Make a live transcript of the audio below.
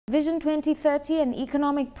Vision 2030, an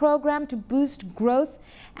economic program to boost growth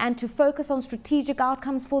and to focus on strategic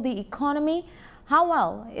outcomes for the economy. How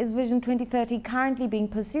well is Vision 2030 currently being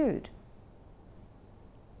pursued?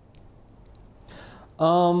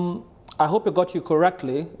 I hope I got you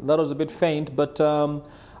correctly. That was a bit faint, but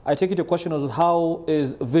I take it your question was how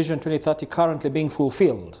is Vision 2030 currently being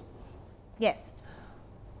fulfilled? Yes.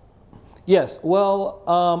 Yes, well,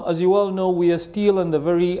 as you well know, we are still in the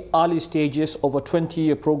very early stages of a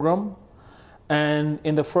 20-year program, and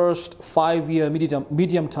in the first 5-year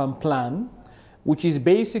medium-term plan, which is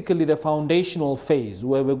basically the foundational phase,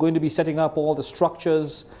 where we're going to be setting up all the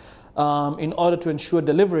structures in order to ensure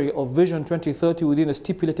delivery of Vision 2030 within a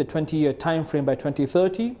stipulated 20-year time frame by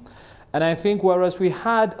 2030. And I think whereas we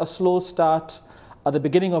had a slow start at the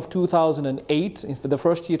beginning of 2008, for the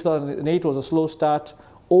first year, 2008 was a slow start,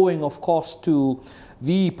 owing, of course, to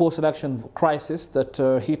the post-election crisis that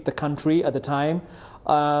hit the country at the time,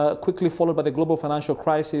 quickly followed by the global financial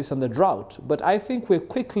crisis and the drought. But I think we're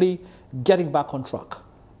quickly getting back on track.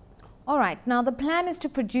 All right. Now, the plan is to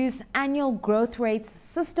produce annual growth rates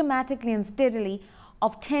systematically and steadily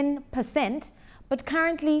of 10%. But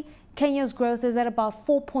currently, Kenya's growth is at about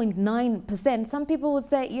 4.9%. Some people would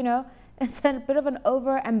say, you know, it's a bit of an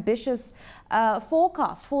over-ambitious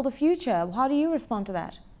forecast for the future. How do you respond to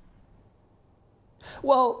that?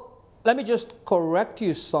 Well, let me just correct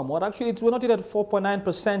you somewhat. Actually, we're not yet at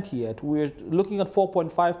 4.9% yet. We're looking at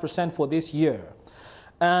 4.5% for this year.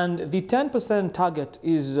 And the 10% target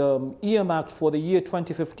is earmarked for the year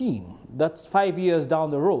 2015. That's 5 years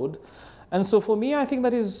down the road. And so for me, I think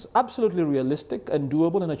that is absolutely realistic and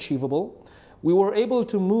doable and achievable. We were able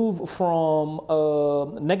to move from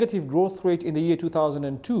a negative growth rate in the year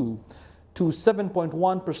 2002 to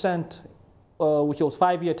 7.1%, which was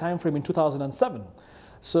 5-year time frame in 2007.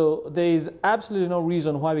 So there is absolutely no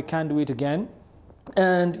reason why we can't do it again.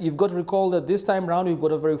 And you've got to recall that this time around, we've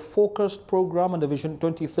got a very focused program on the Vision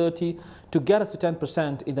 2030 to get us to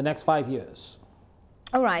 10% in the next 5 years.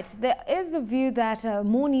 All right. There is a view that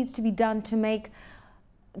more needs to be done to make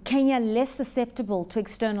Kenya less susceptible to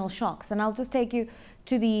external shocks. And I'll just take you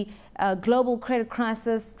to the global credit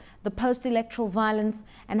crisis, the post-electoral violence,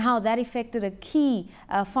 and how that affected a key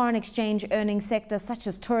foreign exchange earning sector such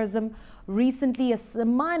as tourism. Recently, a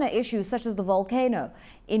minor issue such as the volcano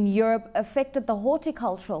in Europe affected the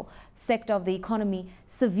horticultural sector of the economy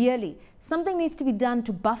severely. Something needs to be done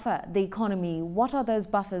to buffer the economy. What are those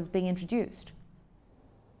buffers being introduced?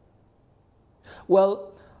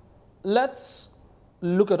 Well, let's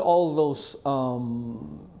look at all those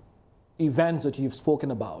events that you've spoken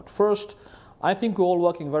about. First, I think we're all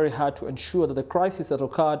working very hard to ensure that the crisis that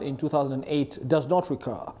occurred in 2008 does not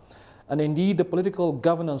recur. And indeed, the political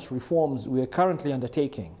governance reforms we are currently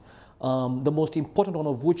undertaking, the most important one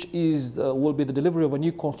of which is will be the delivery of a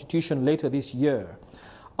new constitution later this year,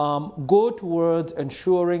 go towards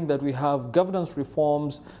ensuring that we have governance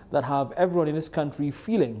reforms that have everyone in this country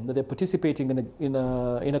feeling that they're participating in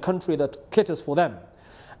a country that caters for them,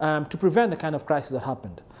 to prevent the kind of crisis that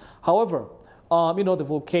happened. However, you know, the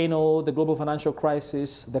volcano, the global financial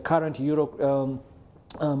crisis, the current European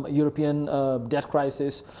debt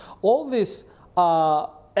crisis, all these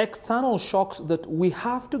external shocks that we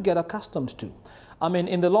have to get accustomed to. I mean,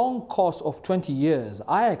 in the long course of 20 years,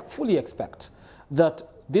 I fully expect that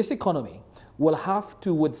this economy will have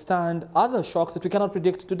to withstand other shocks that we cannot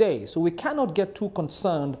predict today. So we cannot get too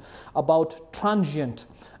concerned about transient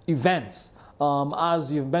events,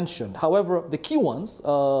 as you've mentioned. However, the key ones,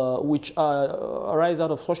 which arise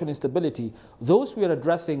out of social instability, those we are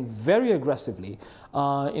addressing very aggressively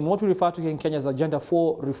in what we refer to here in Kenya as Agenda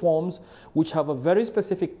 4 reforms, which have a very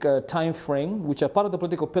specific time frame, which are part of the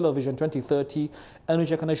political pillar Vision 2030, and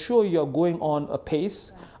which I can assure you are going on a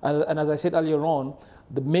pace. And as I said earlier on,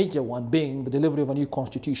 the major one being the delivery of a new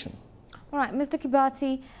constitution. All right, Mr.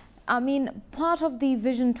 Kibati, I mean, part of the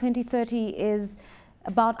Vision 2030 is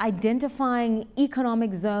about identifying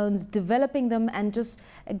economic zones, developing them, and just,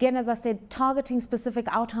 again, as I said, targeting specific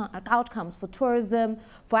outcomes for tourism,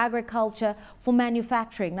 for agriculture, for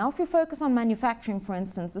manufacturing. Now, if we focus on manufacturing, for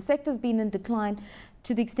instance, the sector's been in decline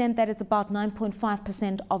to the extent that it's about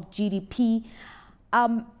 9.5% of GDP.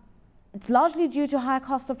 It's largely due to high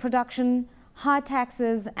cost of production, high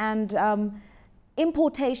taxes, and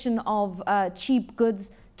importation of cheap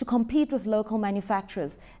goods to compete with local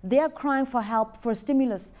manufacturers. They are crying for help, for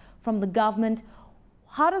stimulus from the government.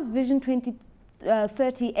 How does Vision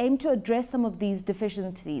 2030 aim to address some of these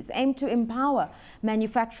deficiencies, aim to empower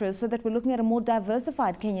manufacturers so that we're looking at a more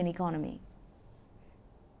diversified Kenyan economy?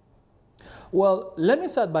 Well, let me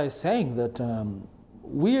start by saying that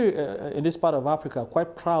we're, in this part of Africa,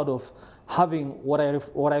 quite proud of having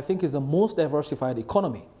what I think is the most diversified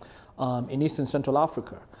economy in East and Central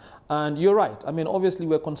Africa. And you're right. I mean, obviously,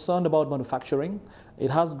 we're concerned about manufacturing. It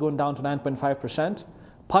has gone down to 9.5%.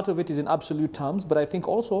 Part of it is in absolute terms, but I think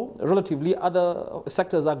also relatively other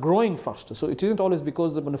sectors are growing faster. So it isn't always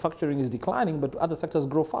because the manufacturing is declining, but other sectors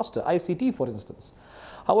grow faster, ICT, for instance.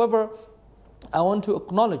 However, I want to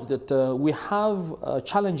acknowledge that we have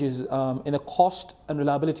challenges in the cost and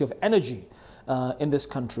reliability of energy in this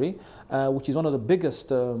country, which is one of the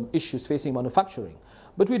biggest issues facing manufacturing.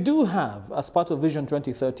 But we do have, as part of Vision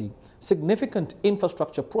 2030, significant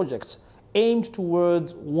infrastructure projects aimed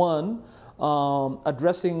towards, one,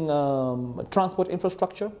 addressing transport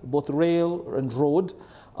infrastructure, both rail and road,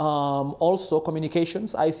 also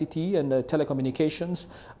communications, ICT and telecommunications,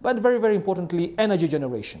 but very, very importantly, energy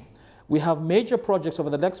generation. We have major projects over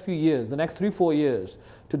the next few years, the next 3-4 years,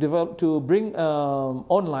 to bring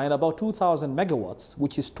online about 2,000 megawatts,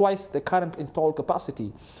 which is twice the current installed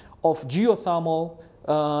capacity of geothermal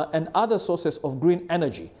and other sources of green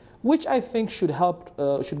energy, which I think should help,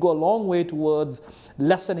 should go a long way towards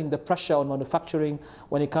lessening the pressure on manufacturing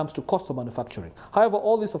when it comes to cost of manufacturing. However,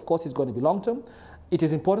 all this, of course, is going to be long-term. It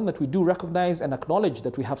is important that we do recognize and acknowledge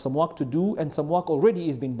that we have some work to do, and some work already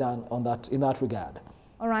is being done on that, in that regard.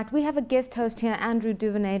 All right, we have a guest host here, Andrew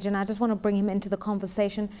Duvenage, and I just want to bring him into the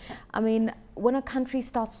conversation. I mean, when a country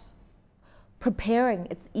starts preparing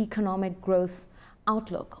its economic growth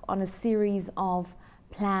outlook on a series of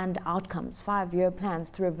planned outcomes, 5-year plans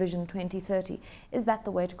through a Vision 2030, is that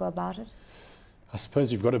the way to go about it? I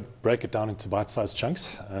suppose you've got to break it down into bite-sized chunks,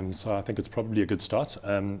 so I think it's probably a good start.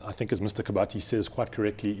 I think, as Mr. Kibati says quite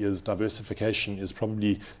correctly, is diversification is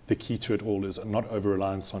probably the key to it all, is not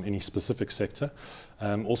over-reliance on any specific sector.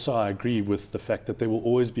 Also, I agree with the fact that there will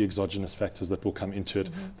always be exogenous factors that will come into it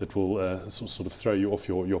that will sort of throw you off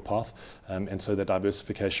your path, and so that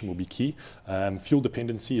diversification will be key. Fuel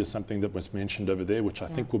dependency is something that was mentioned over there, which I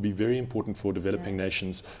think will be very important for developing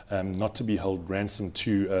nations, not to be held ransom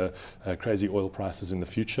to crazy oil prices in the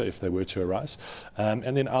future if they were to arise.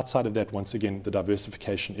 And then outside of that, once again, the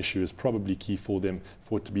diversification issue is probably key for them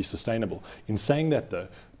for it to be sustainable. In saying that, though,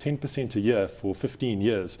 10% a year for 15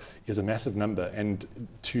 years is a massive number, and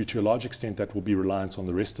to a large extent that will be reliant on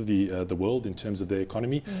the rest of the world in terms of their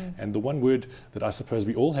economy. And the one word that I suppose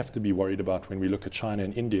we all have to be worried about when we look at China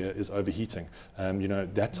and India is overheating. You know,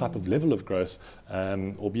 that type of level of growth,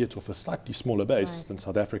 albeit off a slightly smaller base than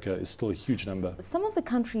South Africa, is still a huge number. Some of the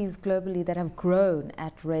countries globally that have grown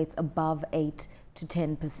at rates above 8 to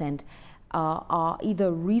 10% are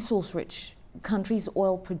either resource-rich countries,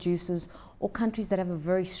 oil producers, or countries that have a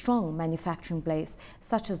very strong manufacturing base,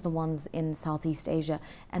 such as the ones in Southeast Asia,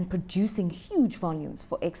 and producing huge volumes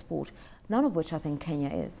for export, none of which I think Kenya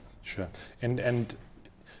is. Sure. And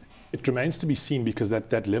it remains to be seen, because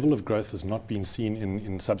that level of growth has not been seen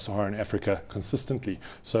in sub-Saharan Africa consistently.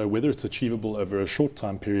 So whether it's achievable over a short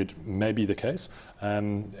time period may be the case.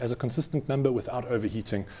 As a consistent number without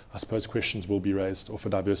overheating, I suppose questions will be raised off a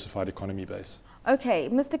diversified economy base. Okay,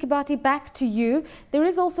 Mr. Kibati, back to you. There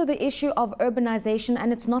is also the issue of urbanization,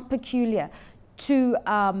 and it's not peculiar to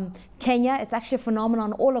Kenya. It's actually a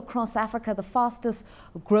phenomenon all across Africa, the fastest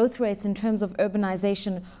growth rates in terms of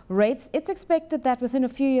urbanization rates. It's expected that within a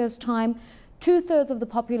few years' time, 2/3 of the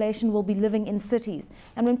population will be living in cities.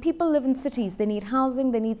 And when people live in cities, they need housing,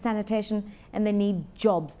 they need sanitation, and they need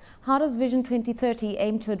jobs. How does Vision 2030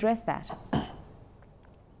 aim to address that?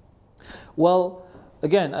 Well,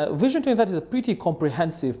 again, Vision 2030 is a pretty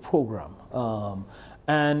comprehensive program.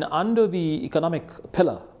 And under the economic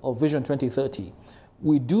pillar of Vision 2030,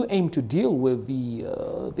 we do aim to deal with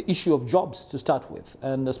the issue of jobs to start with.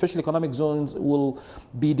 And special economic zones will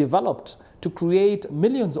be developed to create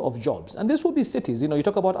millions of jobs. And this will be cities. You know, you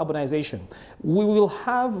talk about urbanization. We will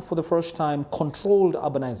have, for the first time, controlled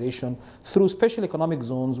urbanization through special economic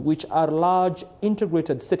zones, which are large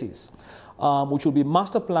integrated cities, which will be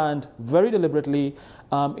master planned very deliberately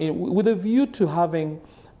with a view to having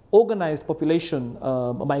organized population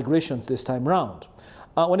migrations this time round.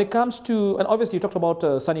 When it comes to, and obviously you talked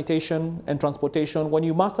about sanitation and transportation, when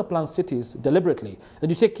you master plan cities deliberately, then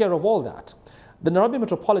you take care of all that. The Nairobi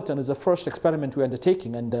Metropolitan is the first experiment we're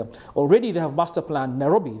undertaking, and already they have master planned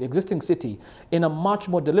Nairobi, the existing city, in a much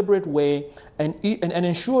more deliberate way, and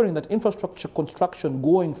ensuring that infrastructure construction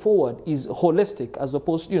going forward is holistic, as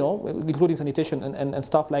opposed, you know, including sanitation and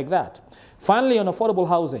stuff like that. Finally, on affordable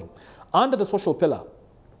housing, under the social pillar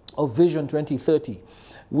of Vision 2030,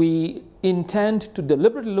 we intend to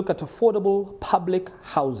deliberately look at affordable public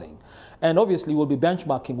housing. And obviously we'll be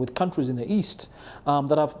benchmarking with countries in the East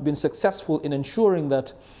that have been successful in ensuring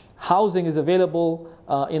that housing is available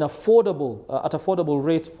at affordable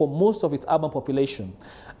rates for most of its urban population.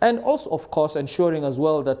 And also, of course, ensuring as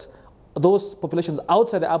well that those populations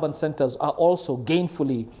outside the urban centers are also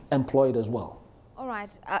gainfully employed as well. All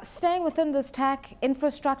right, staying within this tack,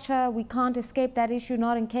 infrastructure, we can't escape that issue,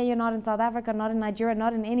 not in Kenya, not in South Africa, not in Nigeria,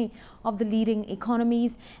 not in any of the leading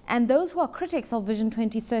economies. And those who are critics of Vision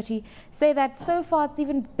 2030 say that so far it's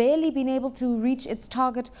even barely been able to reach its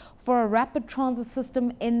target for a rapid transit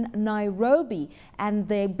system in Nairobi. And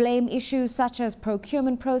they blame issues such as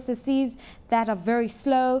procurement processes that are very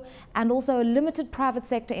slow and also a limited private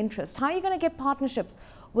sector interest. How are you going to get partnerships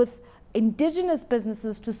with indigenous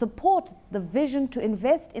businesses to support the vision, to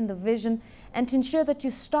invest in the vision, and to ensure that you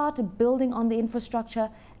start building on the infrastructure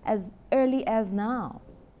as early as now?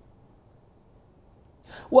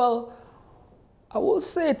 Well, I will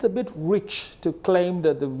say it's a bit rich to claim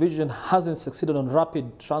that the vision hasn't succeeded on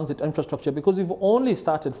rapid transit infrastructure, because we've only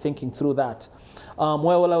started thinking through that.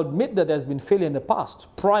 Well, I'll admit that there's been failure in the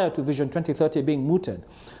past, prior to Vision 2030 being mooted,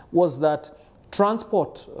 was that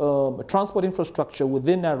transport infrastructure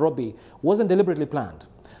within Nairobi wasn't deliberately planned.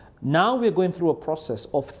 Now we're going through a process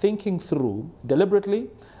of thinking through deliberately,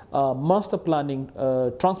 master planning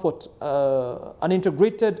an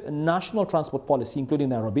integrated national transport policy, including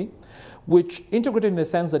Nairobi, which integrated in the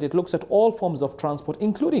sense that it looks at all forms of transport,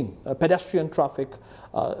 including pedestrian traffic,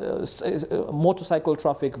 motorcycle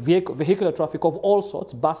traffic, vehicular traffic of all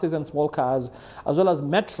sorts, buses and small cars, as well as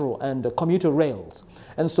metro and commuter rails.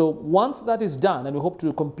 And so once that is done, and we hope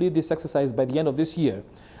to complete this exercise by the end of this year,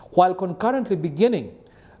 while concurrently beginning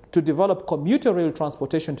to develop commuter rail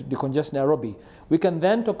transportation to decongest Nairobi, we can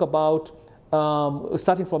then talk about,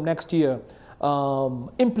 starting from next year,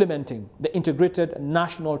 implementing the integrated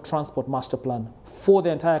national transport master plan for the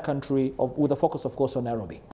entire country, with a focus, of course, on Nairobi.